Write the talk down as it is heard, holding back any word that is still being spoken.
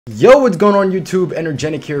Yo, what's going on YouTube?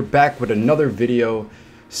 Energetic here, back with another video.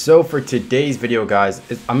 So for today's video, guys,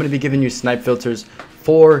 I'm going to be giving you snipe filters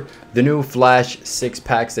for the new Flash 6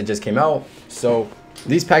 packs that just came out. So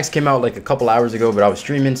these packs came out like a couple hours ago, but I was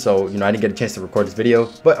streaming, so I didn't get a chance to record this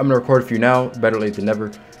video, but I'm going to record it for you now. Better late than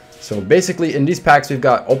never. So basically in these packs, we've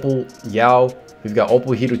got Opal, Yao, we've got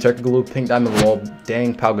Opal, Hedo, Glue, Pink Diamond, Wall,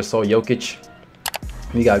 Dang, Pau Gasol, Jokic.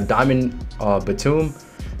 We got Diamond, Batum,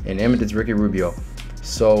 and Amethyst, Ricky Rubio.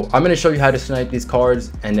 So I'm going to show you how to snipe these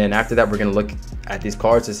cards, and then after that we're going to look at these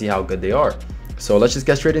cards to see how good they are. So let's just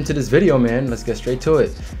get straight into this video, man. Let's get straight to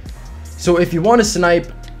it. So if you want to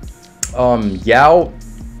snipe Yao,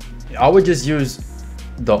 I would just use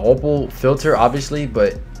the Opal filter, obviously,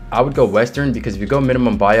 but I would go Western, because if you go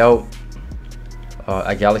minimum buyout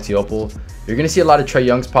at Galaxy Opal, you're going to see a lot of Trae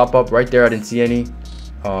Youngs pop up. Right there I didn't see any.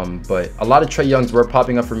 But a lot of Trae Youngs were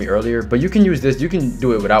popping up for me earlier, but you can use this. You can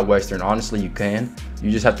do it without Western. Honestly, you can. You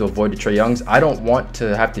just have to avoid the Trae Youngs. I don't want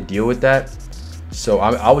to have to deal with that, so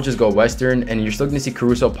I would just go Western. And you're still going to see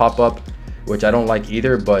Caruso pop up, which I don't like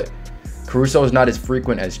either, but Caruso is not as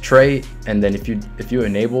frequent as Trae. And then if you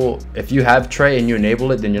have Trae and you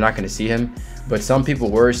enable it, then you're not going to see him. But some people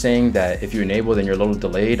were saying that if you enable, then you're a little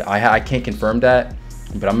delayed. I can't confirm that,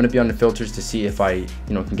 but I'm going to be on the filters to see if I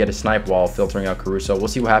can get a snipe while filtering out Caruso. We'll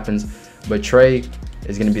see what happens. But Trae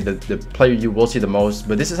is going to be the player you will see the most.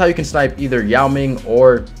 But this is how you can snipe either Yao Ming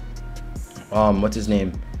or what's his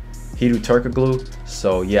name, Hedo Glue.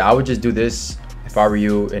 So yeah, I would just do this if I were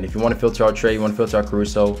you. And if you want to filter out Trae, you want to filter out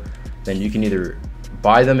Caruso, then you can either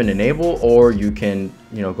buy them and enable, or you can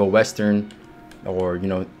go Western, or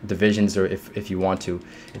divisions, or if you want to.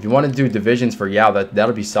 If you want to do divisions for Yao,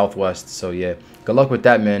 that'll be Southwest. So yeah, good luck with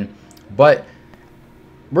that, man. But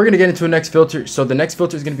we're gonna get into the next filter. So the next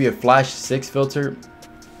filter is gonna be a Flash 6 filter,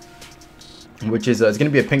 which is it's gonna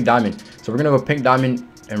be a Pink Diamond. So we're gonna go Pink Diamond,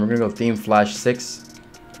 and we're gonna go theme Flash 6.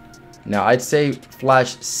 Now I'd say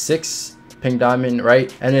Flash 6 Pink Diamond,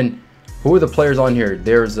 right? And then who are the players on here?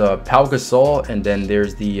 There's Pau Gasol, and then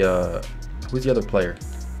there's the who's the other player?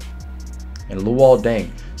 And Luol Deng.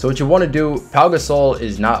 So what you want to do, Pau Gasol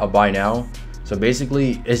is not a buy now. So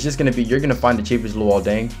basically it's just gonna be, you're gonna find the cheapest Luol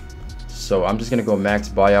Deng. So I'm just gonna go max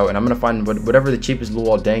buyout, and I'm gonna find whatever the cheapest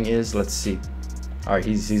Luol Deng is. Let's see. All right,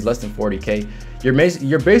 he's less than 40k.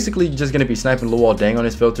 You're basically just gonna be sniping Luol Deng on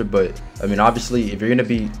this filter. But I mean, obviously, if you're gonna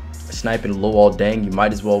be sniping Luol Deng, you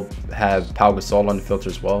might as well have Pau Gasol on the filter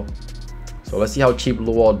as well. So let's see how cheap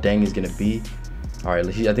Luol Deng is gonna be. All right,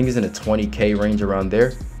 I think he's in a 20k range around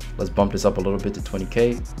there. Let's bump this up a little bit to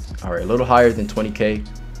 20k. All right, a little higher than 20k.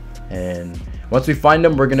 And once we find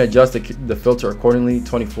them, we're gonna adjust the filter accordingly.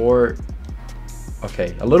 24.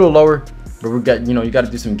 Okay, a little lower, but we got you got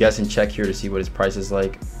to do some guess and check here to see what his price is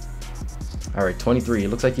like. All right, 23. It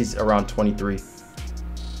looks like he's around 23.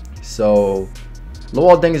 So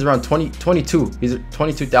Luol Deng is around 22. He's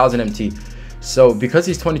 22,000 MT. So because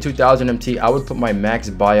he's 22,000 MT, I would put my max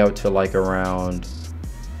buyout to like around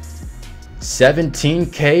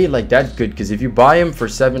 17k. Like, that's good, because if you buy him for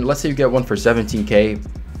let's say you get one for 17k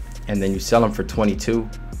and then you sell him for 22,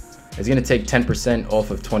 it's gonna take 10% off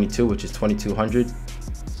of 22, which is 2200.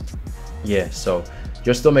 Yeah, so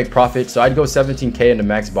you'll still make profit. So I'd go 17k in the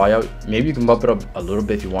max buyout. Maybe you can bump it up a little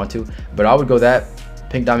bit if you want to, but I would go that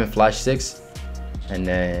Pink Diamond Flash 6, and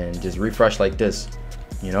then just refresh like this.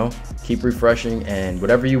 Keep refreshing, and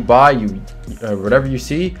whatever you buy, whatever you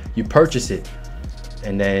see, you purchase it,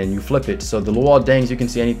 and then you flip it. So the Luol Dengs, you can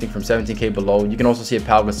see anything from 17k below. You can also see a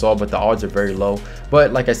Pau Gasol, but the odds are very low.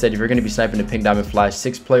 But like I said, if you're going to be sniping the Pink Diamond Flash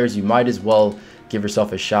 6 players, you might as well give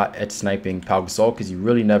yourself a shot at sniping Pau Gasol, because you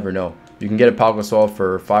really never know. You can get a Pau Gasol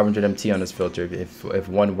for 500 MT on this filter if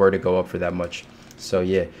one were to go up for that much. So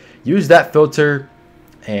yeah, use that filter,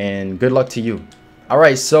 and good luck to you. All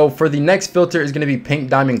right, so for the next filter is going to be Pink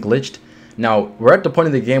Diamond Glitched. Now, we're at the point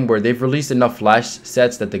of the game where they've released enough Flash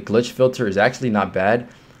sets that the glitch filter is actually not bad.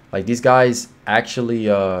 Like, these guys actually,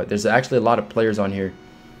 there's actually a lot of players on here.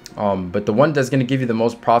 But the one that's going to give you the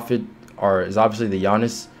most profit is obviously the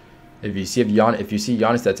Giannis. If you see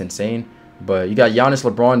Giannis, that's insane. But you got Giannis,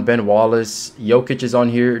 LeBron, Ben Wallace, Jokic is on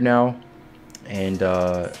here now. And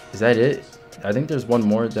is that it? I think there's one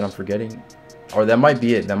more that I'm forgetting. Or that might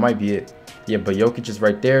be it. That might be it. Yeah, but Jokic is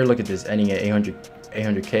right there. Look at this, ending at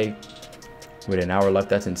 800k with an hour left.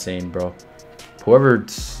 That's insane, bro. Whoever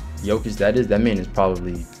Jokic that man is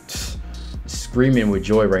probably screaming with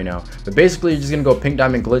joy right now. But basically, you're just gonna go Pink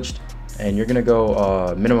Diamond Glitched, and you're gonna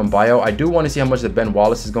go minimum buyout. I do want to see how much the Ben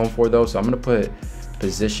Wallace is going for, though, so I'm gonna put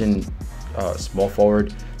position small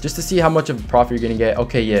forward, just to see how much of a profit you're gonna get.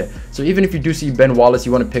 Okay, yeah, so even if you do see Ben Wallace,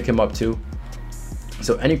 you want to pick him up too.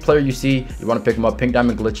 So any player you see, you want to pick him up. Pink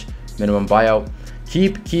diamond glitch, minimum buyout.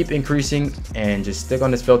 Keep increasing and just stick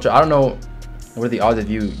on this filter. I don't know what are the odds of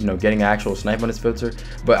you getting an actual snipe on this filter,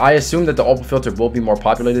 but I assume that the Opal filter will be more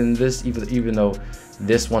populated than this, even though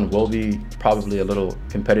this one will be probably a little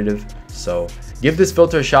competitive. So give this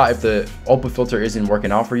filter a shot if the Opal filter isn't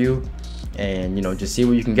working out for you, and just see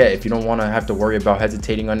what you can get. If you don't want to have to worry about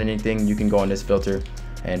hesitating on anything, you can go on this filter,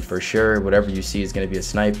 and for sure whatever you see is going to be a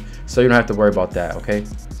snipe, so you don't have to worry about that. Okay,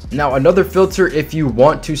 now another filter, if you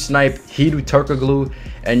want to snipe Hedo Turkoglu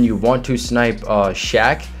and you want to snipe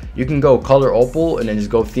Shaq, you can go color Opal and then just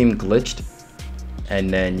go theme glitched, and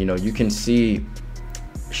then you can see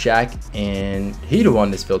Shaq and Hedo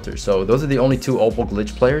on this filter. So those are the only two Opal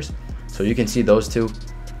glitch players, so you can see those two.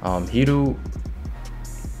 Hedo,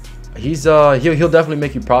 he'll definitely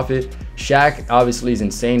make you profit. Shaq obviously is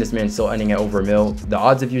insane. This man's still ending at over a mil. The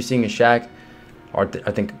odds of you seeing a Shaq are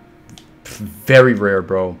I think very rare,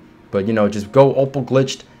 bro. But just go Opal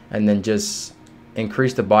glitched and then just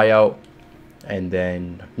increase the buyout, and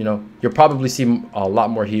then you'll probably see a lot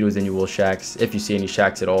more Hedos than you will Shaqs, if you see any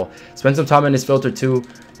Shaqs at all. Spend some time on this filter too,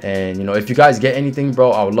 and if you guys get anything,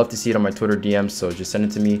 bro, I would love to see it on my Twitter DMs, so just send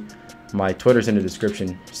it to me. My Twitter's in the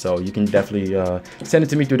description, so you can definitely send it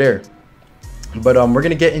to me through there. But we're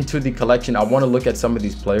gonna get into the collection. I want to look at some of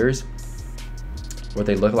these players, what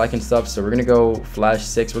they look like and stuff. So we're gonna go Flash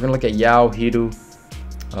 6. We're gonna look at Yao, Hedo,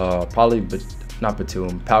 probably not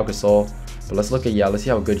Batum, Pau Gasol. But let's look at Yao. Let's see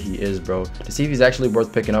how good he is, bro, to see if he's actually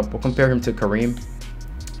worth picking up. We'll compare him to Kareem.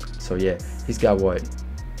 So yeah, he's got what?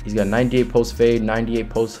 He's got 98 post fade, 98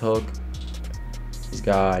 post hook. He's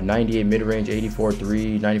got 98 mid range, 84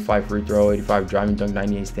 3, 95 free throw, 85 driving dunk,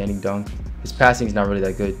 98 standing dunk. His passing is not really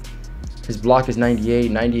that good. His block is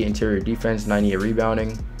 98, 98 interior defense, 98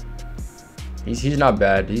 rebounding. He's not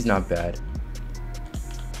bad. He's not bad.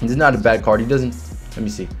 He's not a bad card. He doesn't. Let me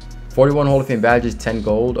see. 41 Hall of Fame badges, 10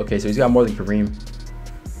 gold. Okay, so he's got more than Kareem.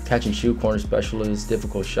 Catch and shoot, corner specialist,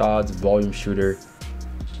 difficult shots, volume shooter,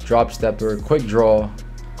 drop stepper, quick draw,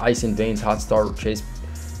 ice and veins, hot start, chase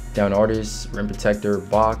down artist, rim protector,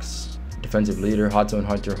 box, defensive leader, hot zone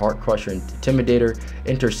hunter, heart crusher, intimidator,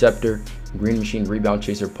 interceptor, green machine, rebound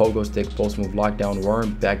chaser, pogo stick, post move, lockdown,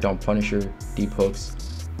 worm, back down punisher, deep hooks,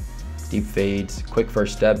 deep fades, quick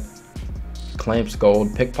first step, clamps,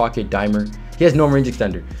 gold, pickpocket, dimer. He has no range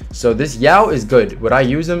extender. So this Yao is good. Would I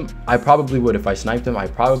use him? I probably would. If I sniped him, I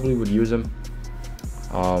probably would use him.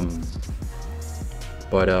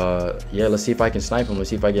 Yeah, let's see if I can snipe him.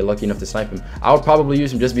 Let's see if I get lucky enough to snipe him. I would probably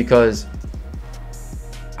use him just because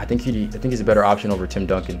I think he's a better option over Tim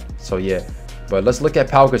Duncan. So yeah, but let's look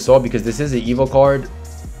at Pau Gasol, because this is an Evo card,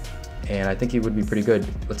 and I think he would be pretty good.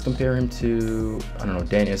 Let's compare him to, I don't know,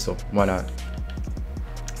 Dan Issel. Why not?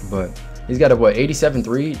 But he's got a what,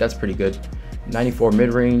 87-3? That's pretty good. 94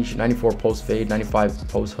 mid range, 94 post fade, 95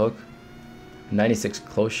 post hook, 96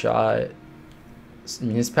 close shot. I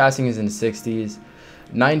mean, his passing is in the 60s.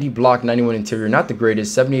 90 block, 91 interior, not the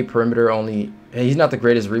greatest. 78 perimeter only. Hey, he's not the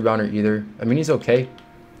greatest rebounder either. I mean, he's okay.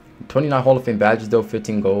 29 Hall of Fame badges though,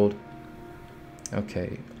 15 gold.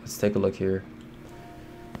 Okay, let's take a look here.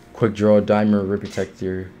 Quick draw, dimer, rim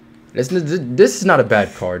protector. This is not a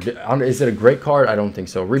bad card. Is it a great card? I don't think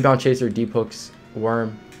so. Rebound chaser, deep hooks,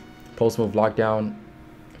 worm, post move, lockdown,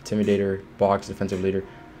 intimidator, box, defensive leader.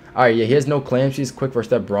 All right, yeah, he has no clamps. He's quick first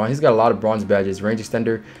step bronze. He's got a lot of bronze badges. Range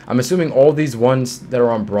extender. I'm assuming all these ones that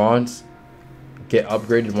are on bronze get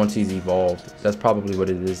upgraded once he's evolved. That's probably what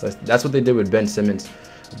it is. That's what they did with Ben Simmons.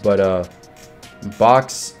 But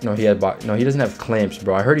box, no, he doesn't have clamps,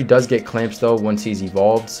 bro. I heard he does get clamps though once he's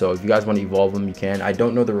evolved. So if you guys want to evolve him, you can. I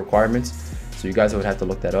don't know the requirements, so you guys would have to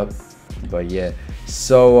look that up. But yeah,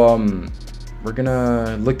 so we're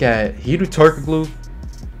gonna look at Hedo Turkoglu,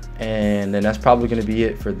 and then that's probably gonna be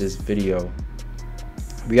it for this video.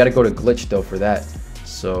 We got to go to glitch though for that.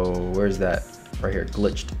 So where's that? Right here,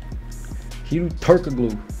 glitched. Hedo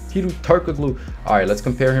Turkoglu. Hedo Turkoglu. All right, let's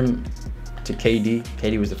compare him to KD.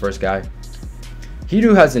 KD was the first guy.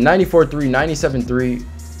 Hedo has a 94-3,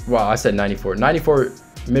 97-3. Wow, I said 94. 94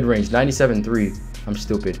 mid-range, 97-3. I'm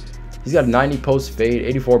stupid. He's got a 90 post fade,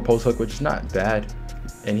 84 post hook, which is not bad.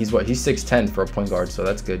 And he's what? He's 6'10 for a point guard, so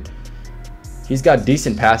that's good. He's got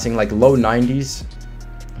decent passing, like low 90s.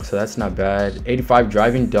 So that's not bad. 85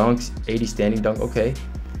 driving dunks, 80 standing dunk. Okay.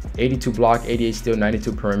 82 block, 88 steal,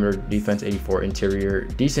 92 perimeter defense, 84 interior.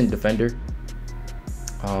 Decent defender.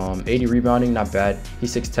 80 rebounding, not bad.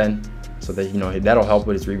 He's 6'10. So that, that'll help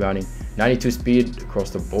with his rebounding. 92 speed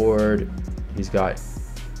across the board. He's got,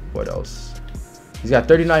 what else? He's got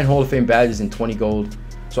 39 Hall of Fame badges and 20 gold.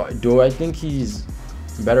 So do I think he's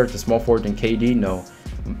better at the small forward than KD? No.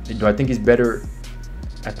 Do I think he's better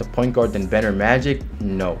at the point guard than Ben or Magic?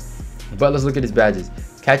 No. But let's look at his badges.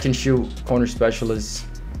 Catch and shoot, corner specialist,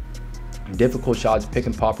 difficult shots, pick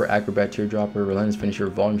and popper, acrobat, teardropper, relentless finisher,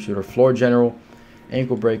 volume shooter, floor general,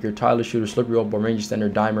 ankle breaker, Tyler shooter, slippery elbow, range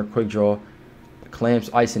extender, dimer, quick draw, clamps,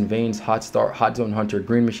 ice and veins, hot start, hot zone hunter,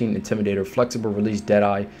 green machine, intimidator, flexible release, dead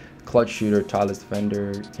eye, clutch shooter, tireless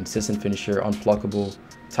defender, consistent finisher, unpluckable,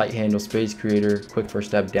 tight handle, space creator, quick first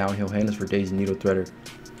step, downhill, handles for days, needle threader.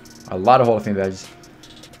 A lot of Hall of Fame badges.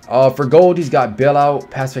 For gold, he's got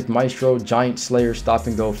bailout, Pacific Maestro, giant slayer, stop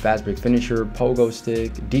and go, fast break finisher, pogo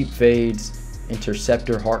stick, deep fades,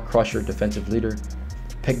 interceptor, heart crusher, defensive leader,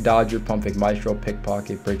 pick dodger, pump fake maestro,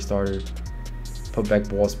 pickpocket, break starter, put back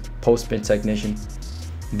balls, post spin technician.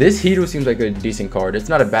 This Hedo seems like a decent card. It's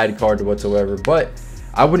not a bad card whatsoever, but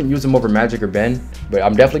I wouldn't use him over Magic or Ben. But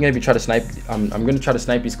I'm definitely gonna be trying to snipe. I'm gonna try to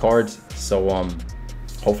snipe these cards. So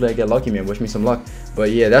hopefully I get lucky, man. Wish me some luck.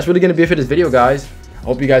 But yeah, that's really gonna be it for this video, guys. I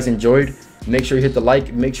hope you guys enjoyed. Make sure you hit the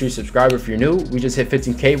like. Make sure you subscribe if you're new. We just hit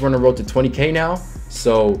 15K. We're on the road to 20K now.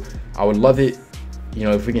 So I would love it, you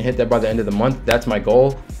know, if we can hit that by the end of the month. That's my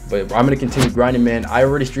goal. But I'm going to continue grinding, man. I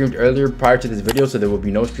already streamed earlier prior to this video, so there will be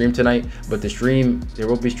no stream tonight. But there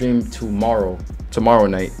will be stream tomorrow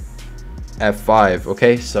night at 5,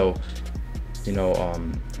 okay? So, you know,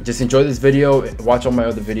 just enjoy this video. Watch all my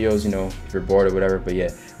other videos, you know, if you're bored or whatever. But yeah,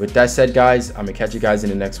 with that said, guys, I'm going to catch you guys in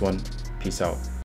the next one. Peace out.